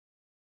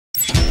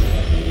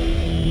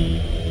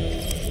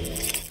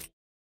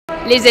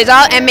Lydia Des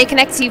Dolles, MA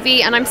Connect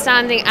TV, and I'm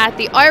standing at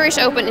the Irish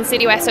Open in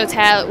City West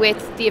Hotel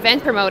with the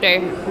event promoter,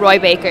 Roy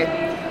Baker.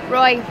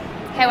 Roy,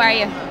 how are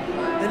you?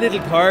 A little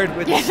tired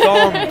with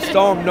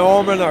Storm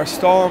Norman or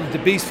Storm the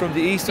Beast from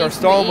the East or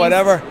Storm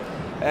whatever.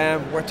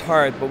 We're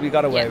tired, but we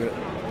got away with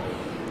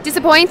it.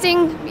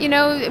 Disappointing, you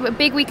know, a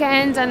big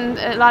weekend and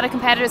a lot of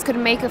competitors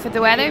couldn't make it for the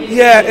weather.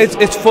 Yeah,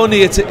 it's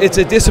funny. It's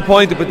a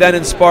disappointed but then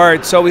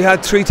inspired. So we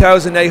had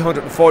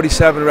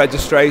 3,847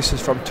 registrations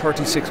from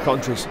 36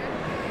 countries.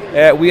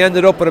 We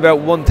ended up with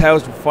about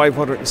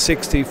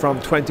 1,560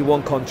 from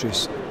 21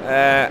 countries.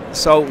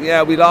 So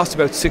yeah, we lost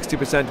about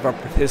 60% of our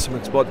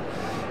participants. But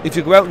if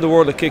you go out in the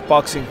world of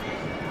kickboxing,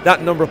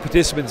 that number of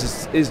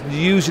participants is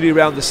usually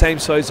around the same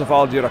size of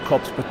all the other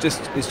cups, but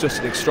it's just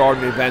an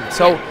extraordinary event.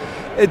 So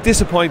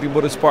disappointing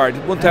but inspired.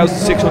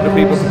 1,600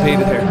 people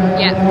competed here.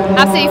 Yeah,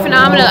 absolutely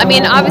phenomenal. I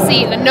mean,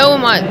 obviously no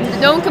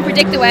one can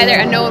predict the weather,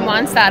 and no one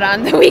wants that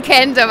on the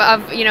weekend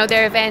of you know,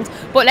 their event.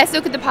 But let's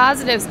look at the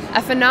positives.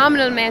 A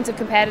phenomenal amount of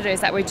competitors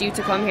that were due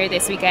to come here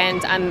this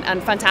weekend,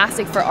 and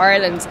fantastic for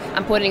Ireland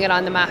and putting it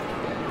on the map.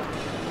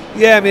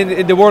 Yeah, I mean,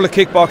 in the world of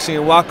kickboxing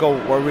in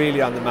WACO, we're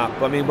really on the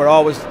map. I mean, we're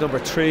always number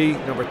 3,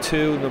 number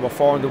 2, number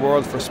 4 in the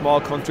world for a small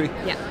country.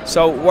 Yeah.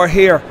 So we're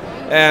here.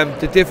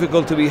 The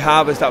difficulty we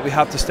have is that we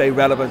have to stay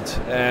relevant.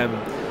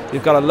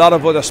 You've got a lot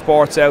of other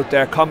sports out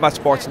there, combat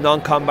sports,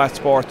 non-combat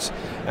sports,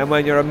 and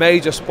when you're a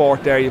major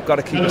sport there, you've got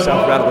to keep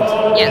yourself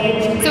relevant.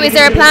 Yeah. So is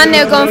there a plan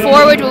now going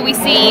forward? Will we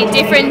see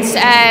different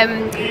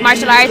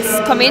martial arts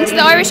come into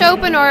the Irish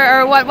Open,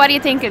 or what are you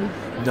thinking?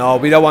 No,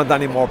 we don't want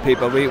any more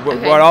people.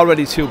 We're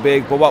already too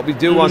big, but what we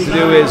do want to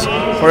do is,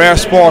 for our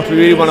sport, we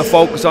really want to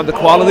focus on the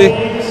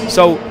quality.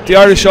 So the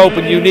Irish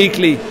Open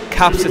uniquely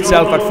caps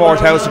itself at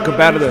 4,000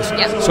 competitors.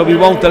 Yep. So we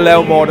won't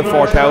allow more than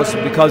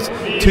 4,000, because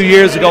 2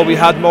 years ago we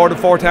had more than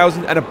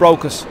 4,000 and it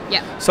broke us.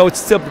 Yep. So it's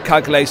still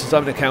calculations.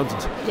 I'm an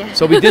accountant. Yeah.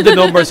 So we did the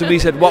numbers and we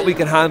said what we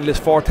can handle is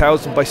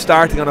 4,000 by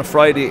starting on a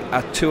Friday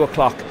at 2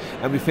 o'clock.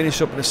 And we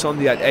finish up on a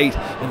Sunday at 8,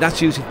 and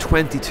that's using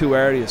 22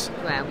 areas.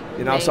 Wow.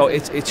 You know, so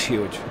it's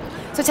huge.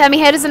 So tell me,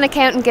 how does an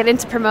accountant get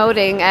into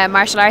promoting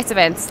martial arts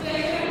events?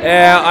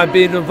 I've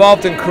been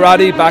involved in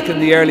karate back in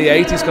the early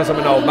 80s because I'm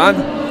an old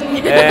man.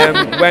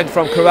 Went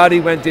from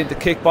karate, went into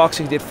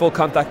kickboxing, did full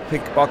contact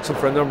kickboxing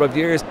for a number of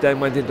years, then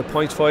went into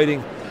point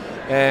fighting.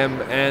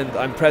 And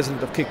I'm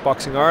president of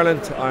Kickboxing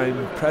Ireland,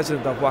 I'm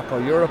president of WACO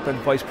Europe and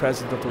vice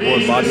president of the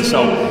World Body.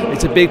 So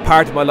it's a big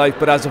part of my life,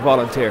 but as a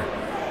volunteer.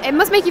 It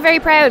must make you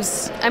very proud.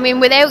 I mean,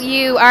 without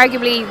you,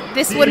 arguably,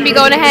 this wouldn't be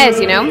going ahead,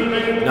 you know?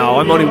 No,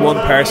 I'm only one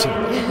person.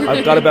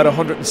 I've got about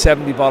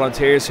 170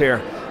 volunteers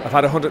here. I've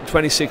had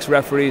 126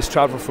 referees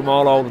travel from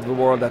all over the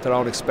world at their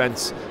own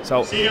expense.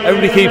 So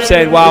everybody keeps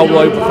saying, wow,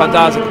 Roy, we're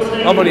fantastic.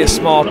 I'm only a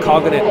small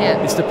cog in it.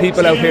 Yeah. It's the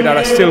people out here that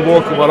are still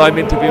working while I'm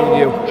interviewing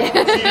you.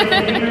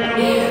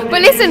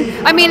 But listen,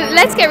 I mean,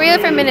 let's get real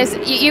for a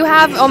minute. You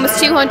have almost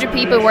 200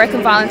 people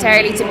working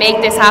voluntarily to make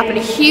this happen.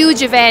 A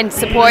huge event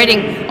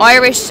supporting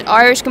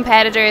Irish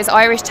competitors,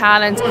 Irish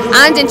talent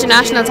and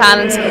international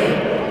talent.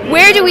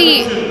 Where do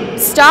we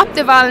stop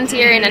the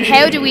volunteering, and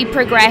how do we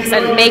progress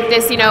and make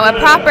this, you know, a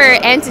proper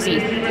entity?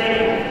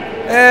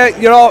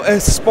 You know,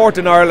 it's sport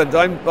in Ireland.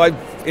 I'm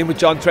in with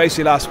John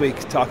Tracy last week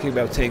talking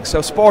about things.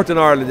 So sport in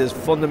Ireland is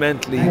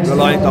fundamentally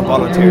reliant on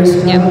volunteers.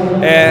 Yep.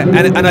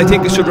 And I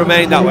think it should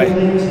remain that way.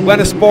 When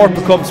a sport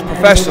becomes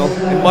professional,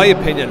 in my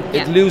opinion,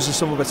 it loses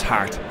some of its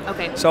heart.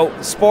 Okay. So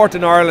sport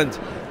in Ireland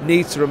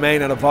needs to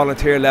remain at a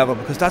volunteer level,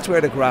 because that's where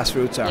the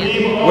grassroots are.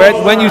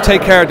 Yeah. When you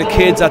take care of the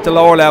kids at the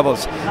lower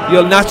levels,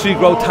 you'll naturally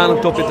grow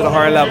talent up into the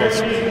higher levels.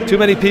 Too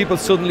many people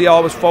suddenly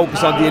always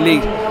focus on the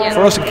elite. Yeah.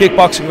 For us in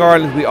Kickboxing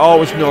Ireland, we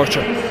always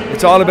nurture.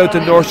 It's all about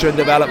the nurture and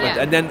development,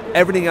 and then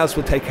everything else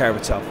will take care of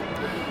itself.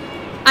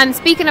 And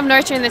speaking of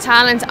nurturing the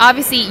talent,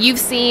 obviously you've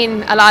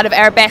seen a lot of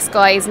our best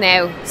guys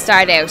now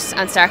start out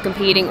and start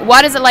competing.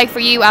 What is it like for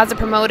you as a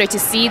promoter to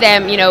see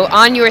them, you know,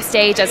 on your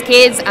stage as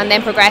kids and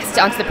then progress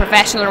onto the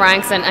professional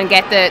ranks and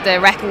get the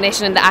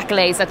recognition and the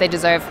accolades that they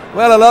deserve?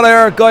 Well, a lot of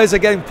our guys are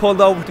getting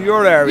pulled over to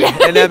your area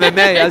in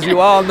MMA, as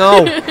you all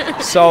know.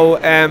 So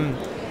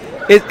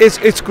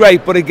it's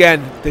great, but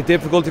again, the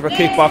difficulty for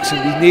kickboxing,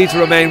 we need to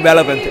remain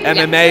relevant.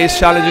 MMA is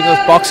challenging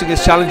us, boxing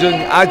is challenging,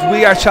 as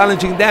we are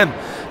challenging them.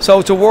 So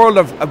it's a world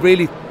of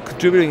really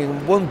contributing.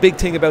 And one big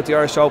thing about the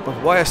Irish Open,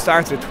 why I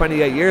started it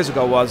 28 years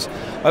ago, was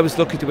I was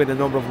lucky to win a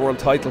number of world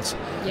titles.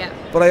 Yeah.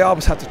 But I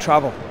always had to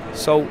travel.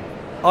 So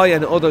I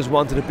and others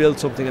wanted to build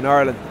something in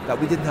Ireland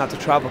that we didn't have to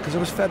travel, because I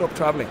was fed up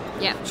travelling.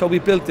 Yeah. So we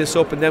built this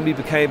up, and then we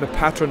became a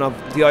patron of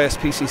the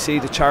ISPCC,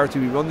 the charity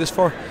we run this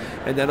for.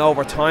 And then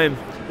over time,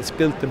 it's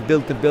built and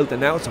built and built,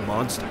 and now it's a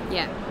monster.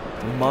 Yeah.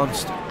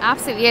 Monster.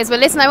 Absolutely is. Well,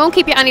 listen, I won't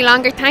keep you any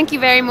longer. Thank you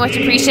very much.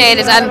 Appreciate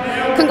it, and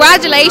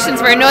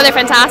congratulations for another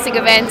fantastic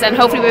event, and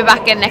hopefully we'll be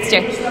back again next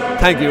year.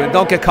 Thank you, and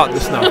don't get caught in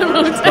the snow.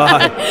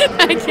 Bye.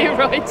 Thank you,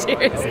 Roy.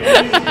 Cheers.